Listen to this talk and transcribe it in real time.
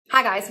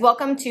Hi guys,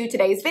 welcome to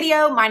today's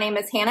video. My name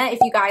is Hannah. If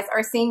you guys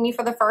are seeing me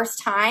for the first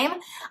time,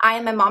 I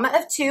am a mama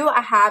of two. I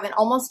have an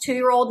almost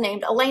 2-year-old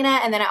named Elena,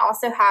 and then I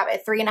also have a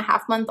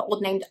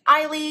 3.5-month-old named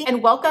Eiley.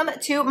 And welcome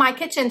to my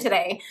kitchen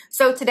today.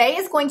 So today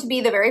is going to be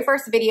the very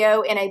first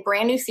video in a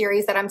brand new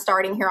series that I'm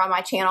starting here on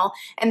my channel,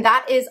 and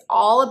that is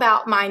all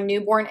about my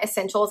newborn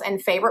essentials and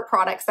favorite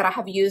products that I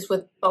have used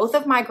with both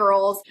of my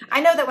girls.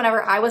 I know that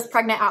whenever I was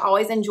pregnant, I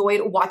always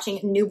enjoyed watching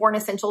newborn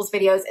essentials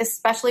videos,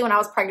 especially when I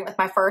was pregnant with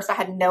my first. I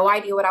had no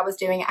idea what I was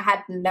doing. I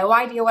had no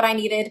idea what I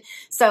needed.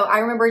 So I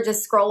remember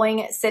just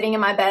scrolling, sitting in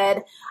my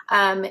bed,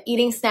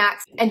 eating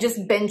snacks, and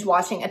just binge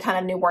watching a ton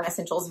of newborn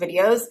essentials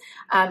videos.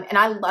 And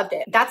I loved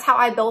it. That's how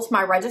I built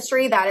my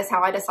registry. That is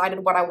how I decided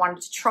what I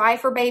wanted to try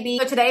for baby.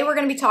 So today we're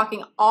going to be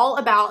talking all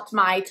about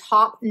my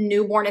top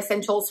newborn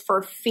essentials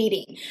for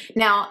feeding.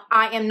 Now,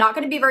 I am not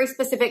going to be very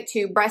specific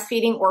to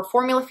breastfeeding or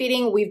formula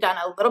feeding. We've done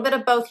a little bit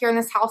of both here in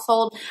this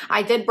household.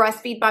 I did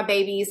breastfeed my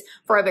babies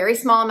for a very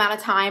small amount of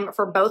time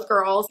for both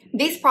girls.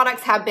 These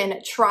products have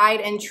been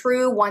tried and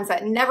true, ones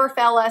that never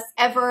fail us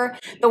ever,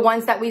 the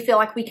ones that we feel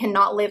like we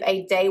cannot live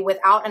a day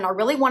without. And I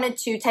really wanted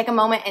to take a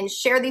moment and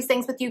share these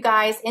things with you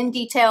guys in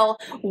detail,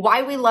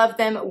 why we love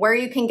them, where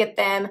you can get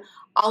them,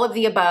 all of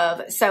the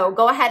above. So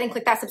go ahead and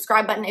click that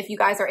subscribe button if you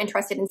guys are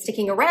interested in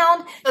sticking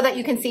around so that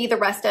you can see the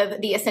rest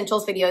of the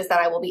essentials videos that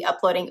I will be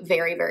uploading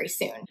very, very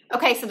soon.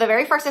 Okay, so the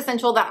very first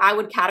essential that I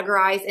would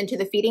categorize into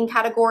the feeding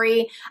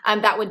category,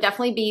 that would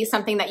definitely be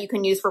something that you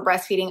can use for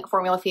breastfeeding,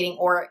 formula feeding,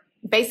 or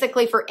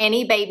basically for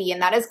any baby,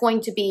 and that is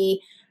going to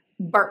be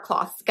burp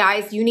cloths.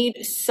 Guys, you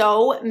need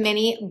so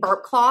many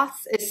burp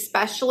cloths,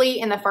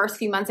 especially in the first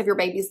few months of your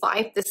baby's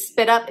life. The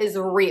spit up is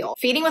real.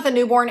 Feeding with a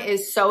newborn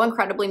is so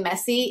incredibly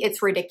messy.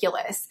 It's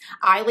ridiculous.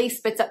 Eiley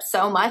spits up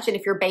so much, and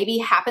if your baby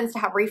happens to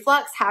have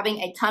reflux, having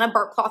a ton of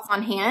burp cloths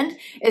on hand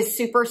is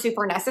super,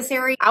 super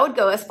necessary. I would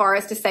go as far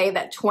as to say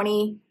that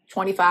 20,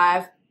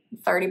 25,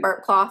 30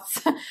 burp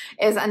cloths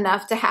is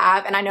enough to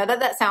have. And I know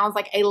that that sounds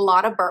like a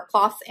lot of burp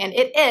cloths, and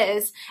it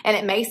is, and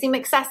it may seem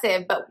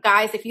excessive, but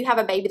guys, if you have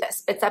a baby that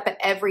spits up at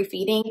every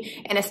feeding,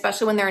 and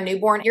especially when they're a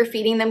newborn, you're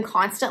feeding them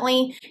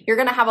constantly, you're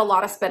going to have a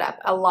lot of spit up.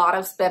 A lot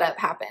of spit up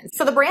happens.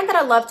 So the brand that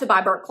I love to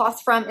buy burp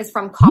cloths from is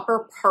from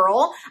Copper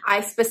Pearl.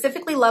 I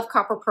specifically love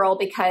Copper Pearl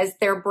because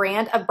their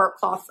brand of burp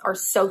cloths are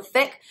so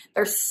thick,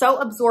 they're so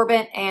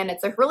absorbent, and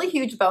it's a really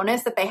huge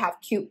bonus that they have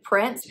cute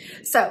prints.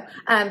 So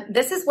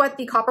this is what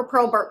the Copper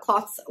Pearl burp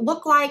cloths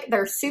look like.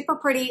 They're super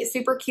pretty,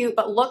 super cute,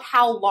 but look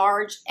how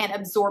large and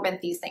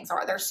absorbent these things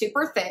are. They're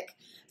super thick.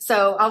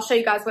 So I'll show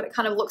you guys what it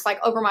kind of looks like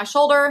over my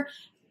shoulder.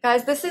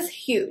 Guys, this is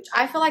huge.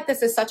 I feel like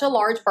this is such a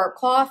large burp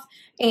cloth,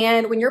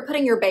 and when you're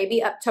putting your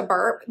baby up to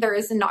burp, there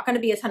is not going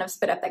to be a ton of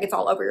spit up that gets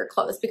all over your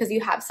clothes because you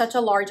have such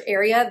a large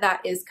area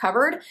that is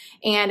covered,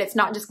 and it's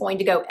not just going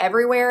to go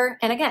everywhere.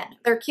 And again,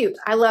 they're cute.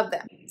 I love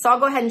them. So I'll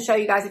go ahead and show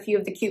you guys a few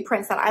of the cute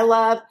prints that I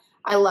love.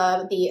 I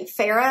love the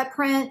Farah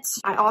print.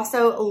 I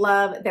also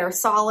love their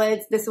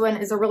solids. This one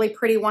is a really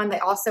pretty one. They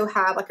also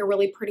have like a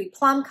really pretty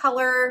plum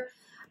color,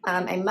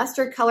 a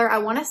mustard color. I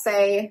want to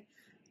say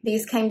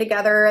these came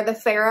together. The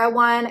Farah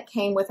one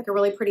came with like a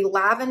really pretty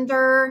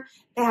lavender.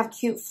 They have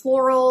cute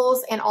florals,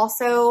 and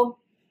also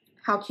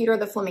how cute are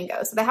the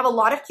flamingos. So they have a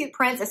lot of cute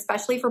prints,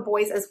 especially for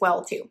boys as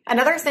well too.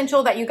 Another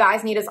essential that you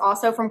guys need is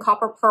also from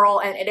Copper Pearl,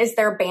 and it is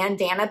their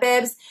bandana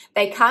bibs.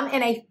 They come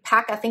in a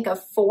pack, I think,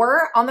 of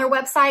 4 on their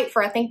website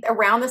for I think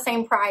around the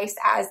same price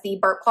as the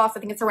burp cloths. I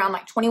think it's around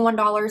like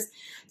 $21,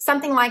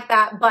 something like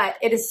that. But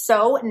it is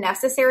so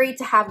necessary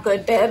to have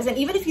good bibs. And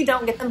even if you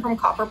don't get them from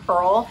Copper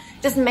Pearl,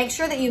 just make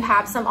sure that you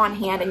have some on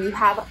hand and you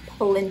have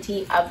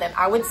plenty of them.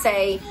 I would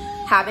say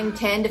having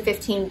 10 to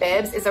 15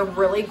 bibs is a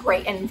really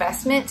great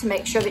investment to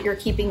make sure that you're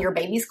keeping your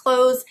baby's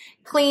clothes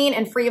clean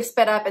and free of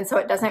spit up, and so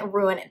it doesn't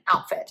ruin an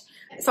outfit.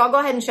 So I'll go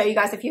ahead and show you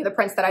guys a few of the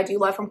prints that I do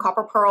love from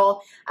Copper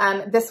Pearl.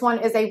 This one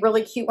is a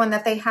really cute one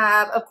that they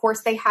have. Of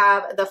course, they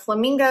have the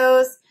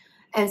flamingos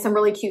and some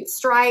really cute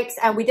stripes.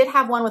 We did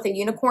have one with a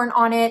unicorn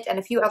on it and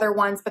a few other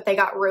ones, but they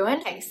got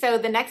ruined. Okay, so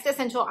the next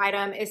essential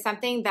item is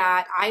something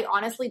that I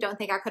honestly don't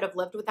think I could have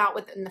lived without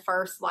within the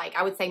first, like,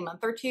 I would say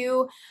month or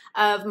two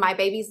of my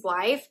baby's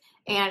life.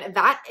 And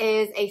that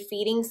is a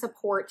feeding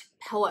support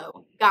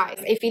pillow.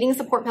 Guys, a feeding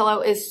support pillow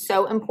is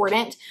so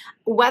important.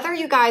 Whether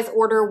you guys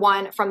order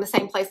one from the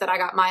same place that I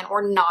got mine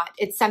or not,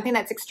 it's something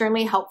that's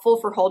extremely helpful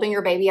for holding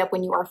your baby up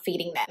when you are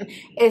feeding them,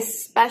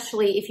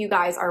 especially if you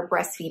guys are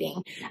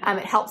breastfeeding.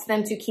 It helps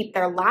them to keep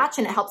their latch,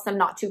 and it helps them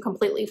not to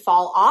completely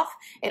fall off.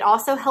 It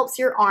also helps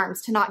your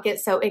arms to not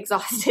get so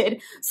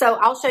exhausted. So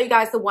I'll show you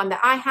guys the one that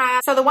I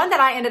have. So the one that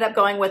I ended up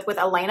going with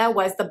Elena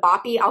was the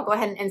Boppy. I'll go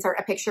ahead and insert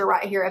a picture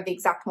right here of the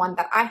exact one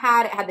that I had.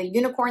 It had the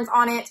unicorns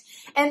on it,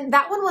 and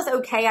that one was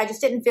okay. I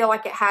just didn't feel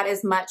like it had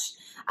as much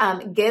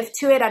give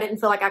to it. I didn't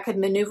feel like I could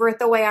maneuver it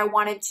the way I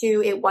wanted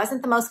to. It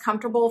wasn't the most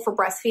comfortable for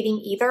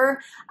breastfeeding either.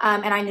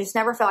 And I just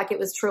never felt like it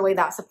was truly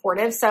that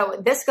supportive.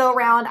 So this go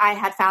around, I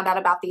had found out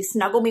about the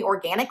Snuggle Me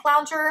Organic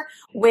Lounger,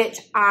 which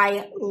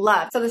I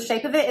love. So the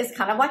shape of it is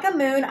kind of like a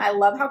moon. I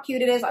love how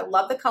cute it is. I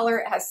love the color.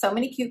 It has so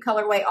many cute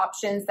colorway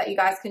options that you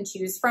guys can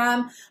choose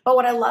from. But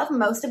what I love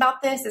most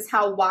about this is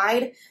how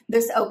wide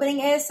this opening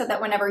is, so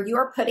that whenever you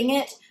are putting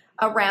it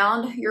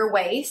around your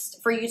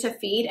waist for you to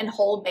feed and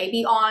hold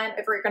baby on,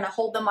 if you're going to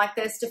hold them like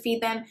this to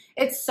feed them,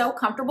 it's so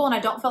comfortable, and I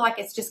don't feel like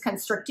it's just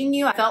constricting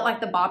you. I felt like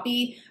the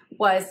Boppy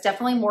was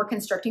definitely more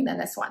constricting than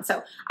this one.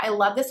 So I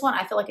love this one.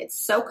 I feel like it's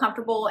so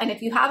comfortable. And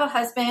if you have a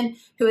husband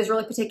who is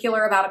really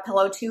particular about a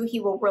pillow too, he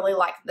will really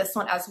like this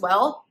one as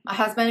well. My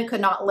husband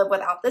could not live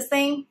without this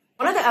thing.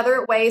 One of the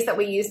other ways that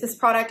we use this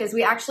product is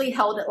we actually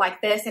held it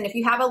like this. And if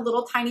you have a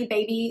little tiny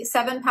baby,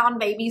 7-pound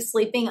baby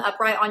sleeping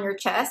upright on your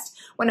chest,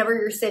 whenever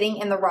you're sitting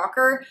in the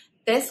rocker,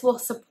 this will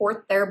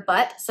support their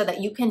butt so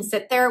that you can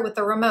sit there with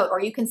the remote,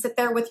 or you can sit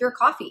there with your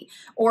coffee,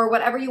 or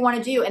whatever you want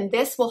to do. And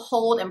this will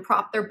hold and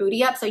prop their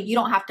booty up so you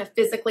don't have to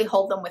physically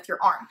hold them with your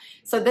arm.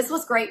 So this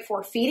was great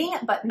for feeding,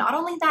 but not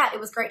only that, it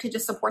was great to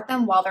just support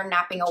them while they're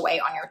napping away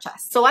on your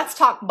chest. So let's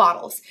talk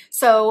bottles.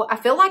 So I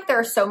feel like there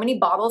are so many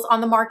bottles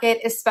on the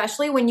market,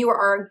 especially when you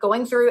are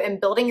going through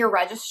and building your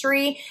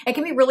registry. It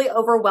can be really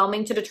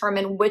overwhelming to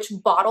determine which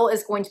bottle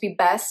is going to be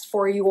best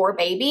for your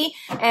baby.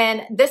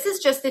 And this is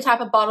just the type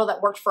of bottle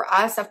that worked for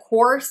us. Of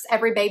course,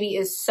 every baby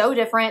is so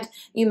different.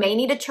 You may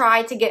need to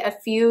try to get a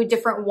few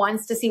different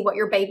ones to see what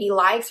your baby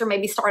likes, or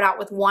maybe start out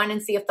with one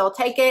and see if they'll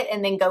take it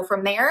and then go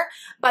from there.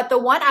 But the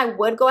one I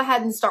would go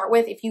ahead and start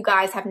with, if you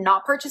guys have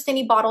not purchased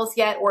any bottles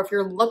yet, or if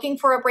you're looking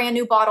for a brand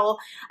new bottle,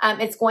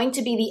 it's going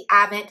to be the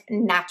Avent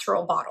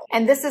Natural bottle.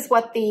 And this is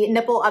what the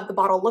nipple of the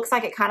bottle looks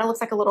like. It kind of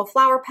looks like a little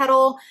flower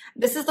petal.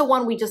 This is the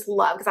one we just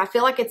love because I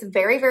feel like it's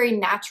very, very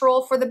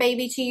natural for the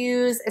baby to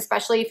use,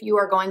 especially if you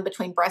are going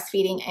between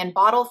breastfeeding and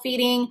bottle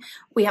feeding.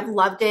 We have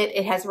loved it.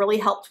 It has really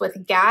helped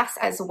with gas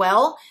as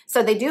well.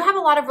 So they do have a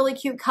lot of really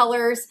cute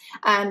colors.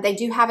 They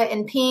do have it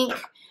in pink.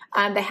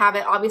 They have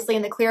it obviously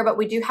in the clear, but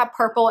we do have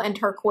purple and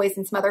turquoise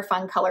and some other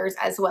fun colors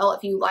as well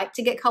if you like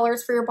to get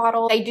colors for your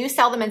bottle. They do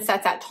sell them in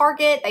sets at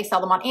Target. They sell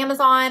them on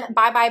Amazon.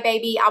 Bye Bye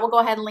Baby. I will go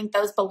ahead and link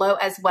those below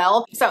as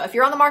well. So if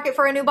you're on the market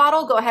for a new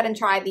bottle, go ahead and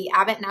try the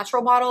Avent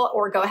Natural bottle,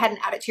 or go ahead and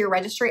add it to your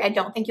registry. I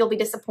don't think you'll be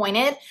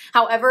disappointed.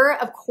 However,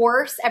 of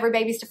course, every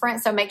baby's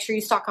different, so make sure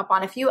you stock up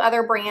on a few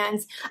other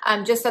brands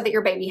just so that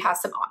your baby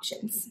has some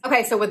options.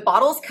 Okay, so with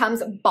bottles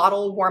comes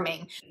bottle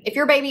warming. If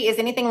your baby is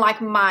anything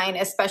like mine,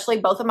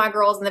 especially both of my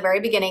girls in the very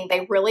beginning,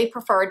 they really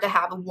preferred to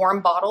have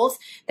warm bottles.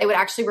 They would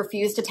actually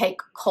refuse to take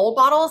cold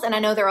bottles. And I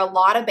know there are a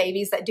lot of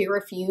babies that do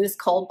refuse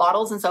cold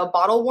bottles. And so a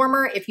bottle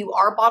warmer, if you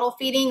are bottle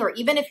feeding, or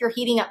even if you're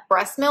heating up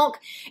breast milk,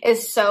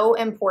 is so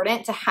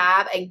important to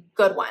have a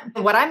good one.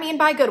 And what I mean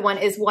by good one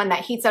is one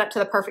that heats it up to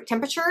the perfect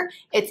temperature.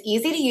 It's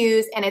easy to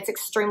use and it's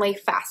extremely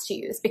fast to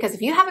use, because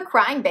if you have a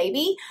crying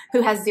baby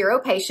who has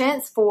zero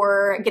patience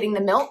for getting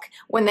the milk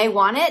when they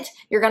want it,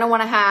 you're going to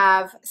want to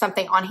have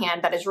something on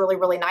hand that is really,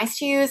 really nice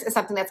to use, and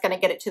something that's going to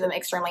get it to them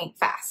extremely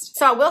fast.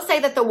 So I will say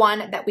that the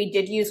one that we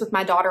did use with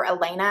my daughter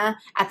Elena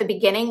at the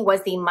beginning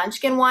was the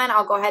Munchkin one.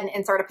 I'll go ahead and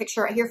insert a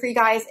picture right here for you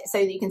guys so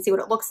that you can see what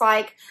it looks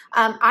like.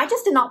 I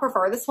just did not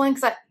prefer this one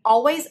because I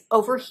always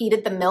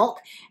overheated the milk,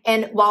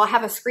 and while I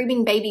have a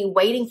screaming baby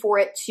waiting for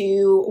it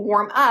to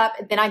warm up,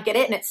 then I get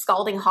it and it's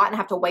scalding hot and I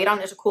have to wait on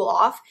it to cool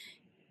off.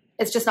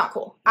 It's just not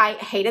cool. I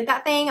hated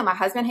that thing, and my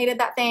husband hated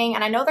that thing.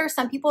 And I know there's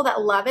some people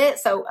that love it.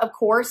 So of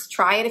course,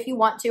 try it if you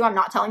want to. I'm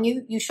not telling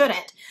you you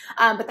shouldn't.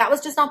 But that was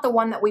just not the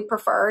one that we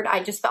preferred.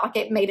 I just felt like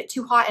it made it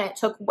too hot and it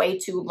took way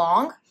too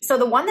long. So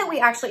the one that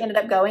we actually ended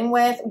up going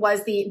with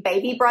was the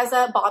Baby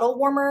Brezza bottle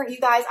warmer. You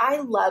guys,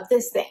 I love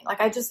this thing. Like,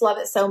 I just love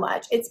it so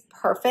much. It's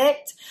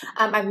perfect.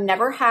 I've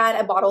never had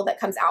a bottle that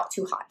comes out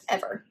too hot,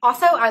 ever.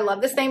 Also, I love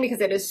this thing because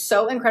it is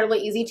so incredibly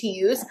easy to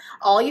use.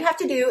 All you have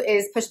to do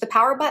is push the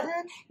power button.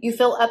 You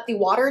fill up the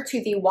water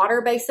to the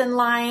water basin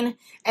line,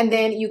 and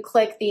then you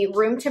click the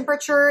room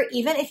temperature.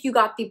 Even if you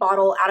got the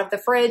bottle out of the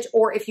fridge,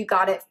 or if you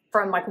got it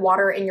from like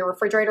water in your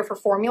refrigerator for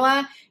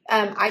formula,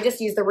 I just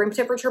use the room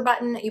temperature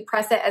button. You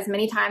press it as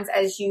many times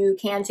as you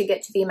can to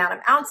get to the amount of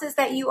ounces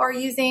that you are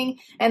using,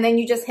 and then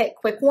you just hit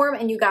quick warm,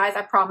 and you guys,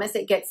 I promise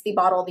it gets the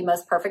bottle the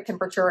most perfect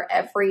temperature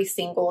every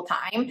single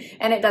time,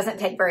 and it doesn't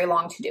take very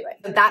long to do it.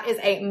 So that is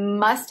a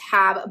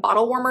must-have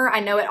bottle warmer. I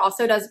know it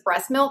also does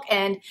breast milk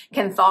and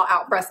can thaw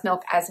out breast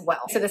milk as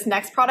well. So this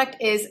next product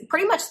is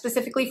pretty much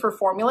specifically for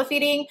formula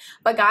feeding,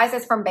 but guys,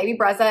 it's from Baby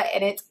Brezza,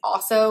 and it's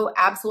also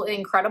absolutely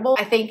incredible.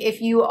 I think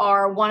if you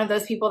are one of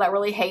those people that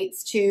really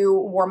hates to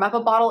warm up a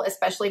bottle,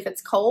 especially if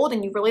it's cold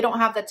and you really don't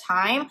have the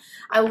time,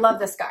 I love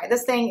this guy.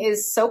 This thing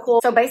is so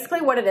cool. So basically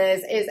what it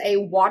is a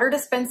water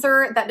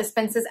dispenser that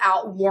dispenses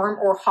out warm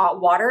or hot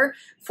water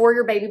for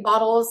your baby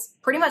bottles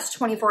pretty much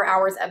 24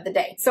 hours of the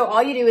day. So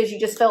all you do is you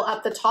just fill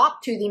up the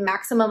top to the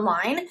maximum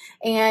line,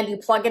 and you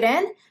plug it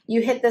in.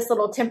 you hit this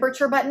little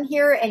temperature button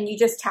here and you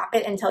just tap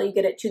it until you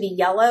get it to the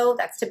yellow.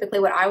 That's typically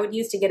what I would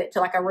use to get it to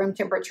like a room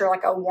temperature,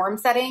 like a warm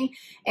setting,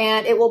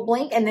 and it will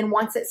blink. And then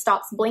once it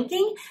stops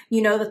blinking,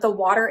 you know that the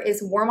water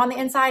is warm on the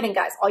inside. And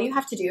guys, all you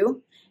have to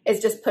do is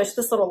just push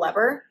this little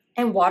lever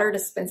and water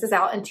dispenses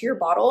out into your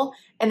bottle.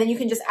 And then you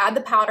can just add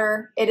the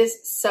powder. It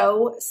is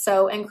so,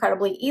 so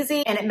incredibly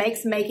easy. And it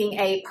makes making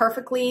a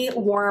perfectly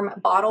warm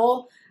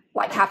bottle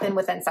like happen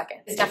within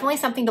seconds. It's definitely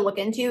something to look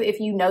into if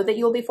you know that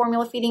you will be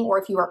formula feeding,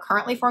 or if you are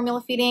currently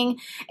formula feeding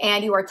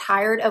and you are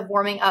tired of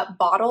warming up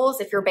bottles.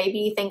 If your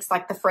baby thinks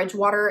like the fridge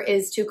water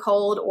is too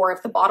cold, or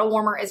if the bottle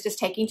warmer is just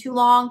taking too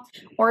long,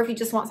 or if you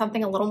just want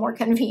something a little more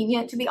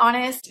convenient, to be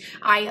honest.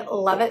 I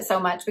love it so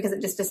much because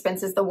it just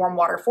dispenses the warm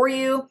water for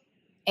you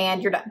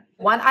and you're done.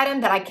 One item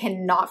that I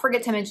cannot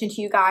forget to mention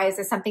to you guys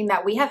is something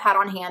that we have had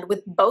on hand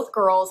with both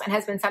girls and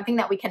has been something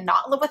that we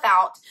cannot live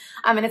without.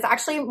 And it's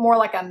actually more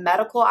like a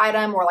medical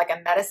item or like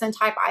a medicine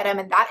type item,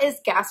 and that is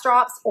gas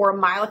drops or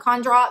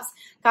Mylicon drops.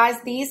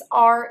 Guys, these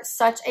are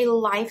such a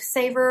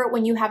lifesaver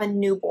when you have a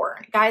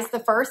newborn. Guys, the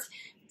first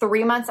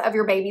 3 months of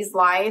your baby's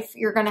life,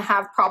 you're going to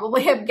have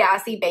probably a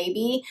gassy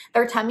baby.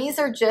 Their tummies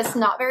are just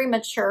not very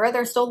mature.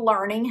 They're still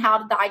learning how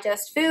to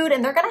digest food,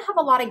 and they're going to have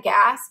a lot of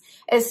gas,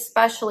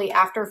 especially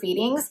after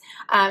feedings.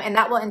 And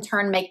that will in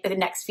turn make the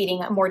next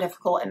feeding more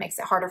difficult and makes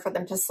it harder for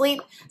them to sleep.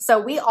 So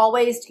we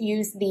always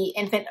use the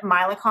infant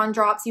Mylicon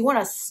drops. You want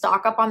to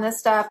stock up on this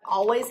stuff.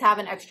 Always have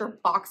an extra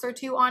box or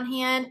two on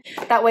hand.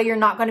 That way you're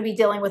not going to be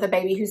dealing with a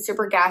baby who's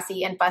super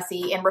gassy and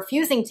fussy and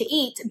refusing to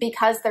eat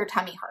because their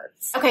tummy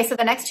hurts. Okay, so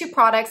the next two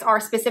products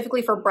are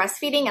specifically for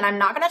breastfeeding, and I'm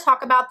not going to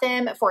talk about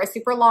them for a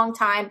super long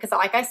time because,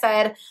 like I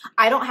said,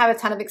 I don't have a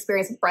ton of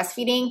experience with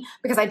breastfeeding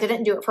because I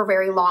didn't do it for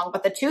very long.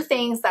 But the two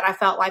things that I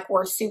felt like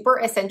were super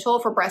essential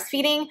for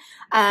breastfeeding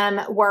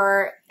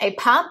were a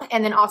pump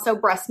and then also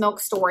breast milk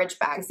storage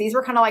bags. These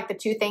were kind of like the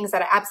two things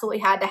that I absolutely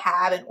had to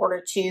have in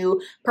order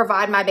to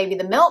provide my baby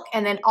the milk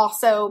and then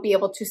also be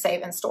able to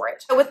save and store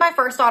it. So with my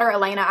first daughter,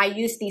 Elena, I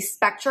used the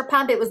Spectra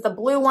pump. It was the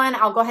blue one.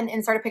 I'll go ahead and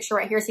insert a picture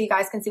right here so you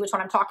guys can see which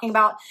one I'm talking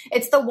about.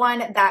 It's the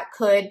one that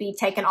could be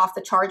taken off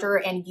the charger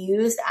and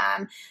used.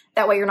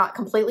 That way you're not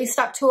completely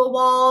stuck to a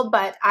wall,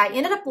 but I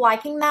ended up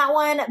liking that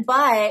one.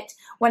 But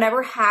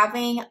whenever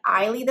having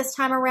Eiley this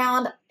time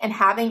around and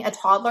having a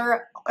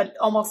toddler, an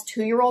almost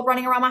 2-year-old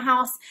running around my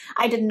house,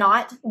 I did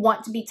not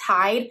want to be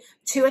tied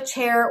to a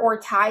chair or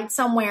tied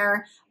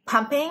somewhere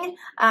pumping.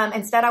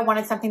 Instead, I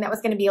wanted something that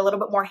was going to be a little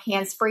bit more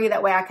hands-free.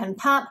 That way I can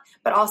pump,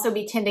 but also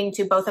be tending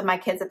to both of my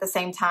kids at the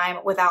same time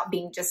without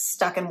being just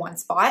stuck in one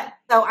spot.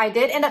 So I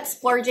did end up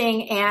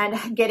splurging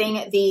and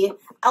getting the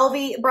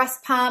LV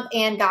breast pump.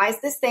 And guys,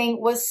 this thing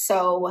was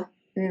so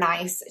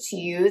nice to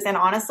use, and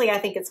honestly I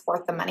think it's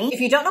worth the money. If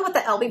you don't know what the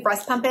LV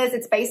breast pump is,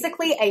 it's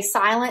basically a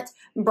silent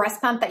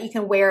breast pump that you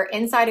can wear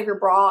inside of your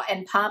bra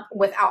and pump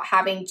without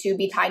having to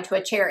be tied to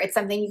a chair. It's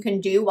something you can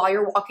do while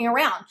you're walking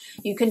around.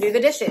 You can do the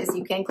dishes,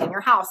 you can clean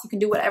your house, you can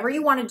do whatever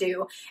you want to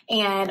do,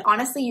 and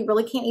honestly you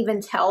really can't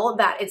even tell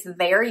that it's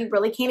there. You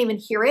really can't even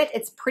hear it.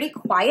 It's pretty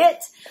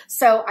quiet.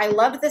 So I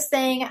loved this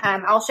thing.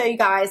 I'll show you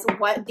guys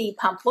what the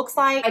pump looks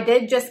like. I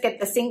did just get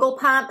the single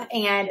pump,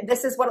 and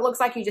this is what it looks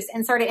like. You just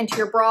insert it into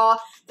your bra.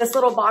 This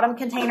little bottom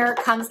container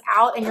comes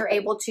out and you're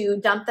able to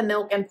dump the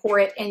milk and pour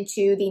it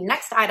into the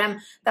next item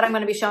that I'm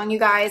going to be showing you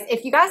guys.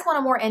 If you guys want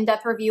a more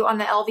in-depth review on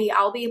the LV,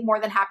 I'll be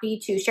more than happy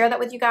to share that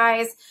with you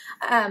guys.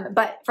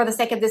 But for the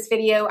sake of this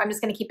video, I'm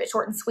just going to keep it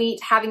short and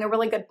sweet. Having a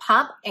really good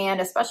pump,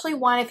 and especially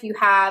one if you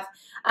have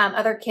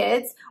other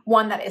kids,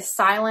 one that is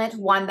silent,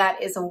 one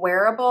that is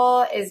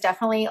wearable, is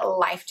definitely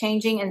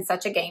life-changing and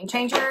such a game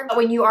changer. But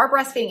when you are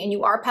breastfeeding and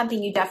you are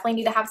pumping, you definitely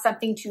need to have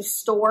something to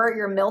store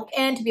your milk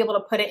in, to be able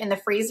to put it in the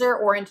freezer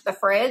or into the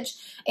fridge.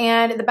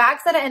 And the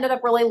bags that I ended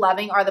up really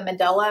loving are the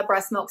Medela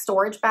breast milk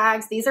storage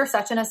bags. These are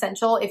such an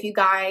essential if you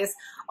guys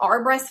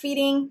are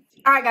breastfeeding.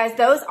 All right, guys,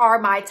 those are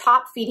my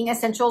top feeding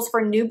essentials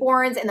for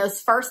newborns in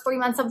those first 3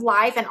 months of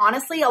life. And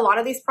honestly, a lot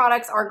of these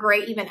products are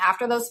great even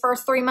after those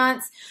first 3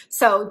 months.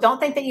 So don't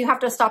think that you have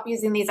to stop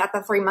using these at the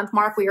 3-month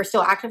mark. We are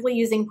still actively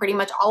using pretty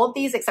much all of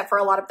these except for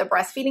a lot of the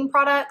breastfeeding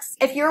products.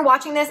 If you're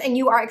watching this and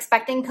you are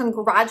expecting,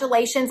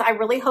 congratulations. I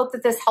really hope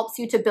that this helps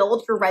you to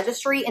build your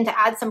registry and to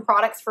add some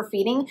products for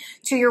feeding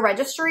to your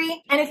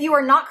registry. And if you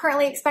are not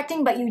currently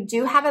expecting, but you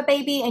do have a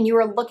baby and you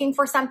are looking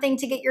for something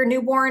to get your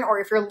newborn, or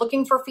if you're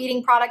looking for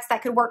feeding products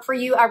that could work for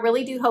you, I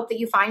really do hope that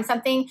you find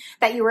something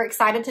that you were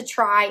excited to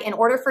try and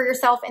order for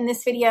yourself in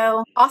this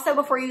video. Also,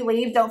 before you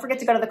leave, don't forget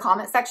to go to the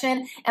comment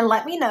section and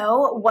let me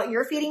know what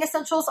your feeding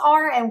essentials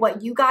are and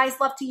what you guys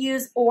love to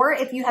use, or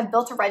if you have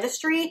built a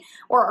registry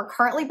or are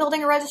currently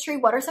building a registry,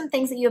 what are some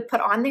things that you have put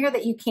on there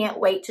that you can't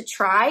wait to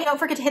try? Don't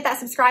forget to hit that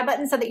subscribe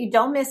button so that you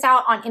don't miss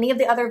out on any of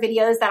the other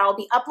videos that I'll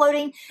be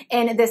uploading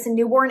in this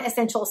newborn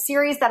essential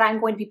series that I'm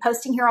going to be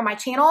posting here on my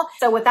channel.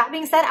 So with that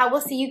being said, I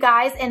will see you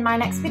guys in my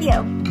next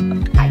video.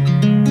 Bye.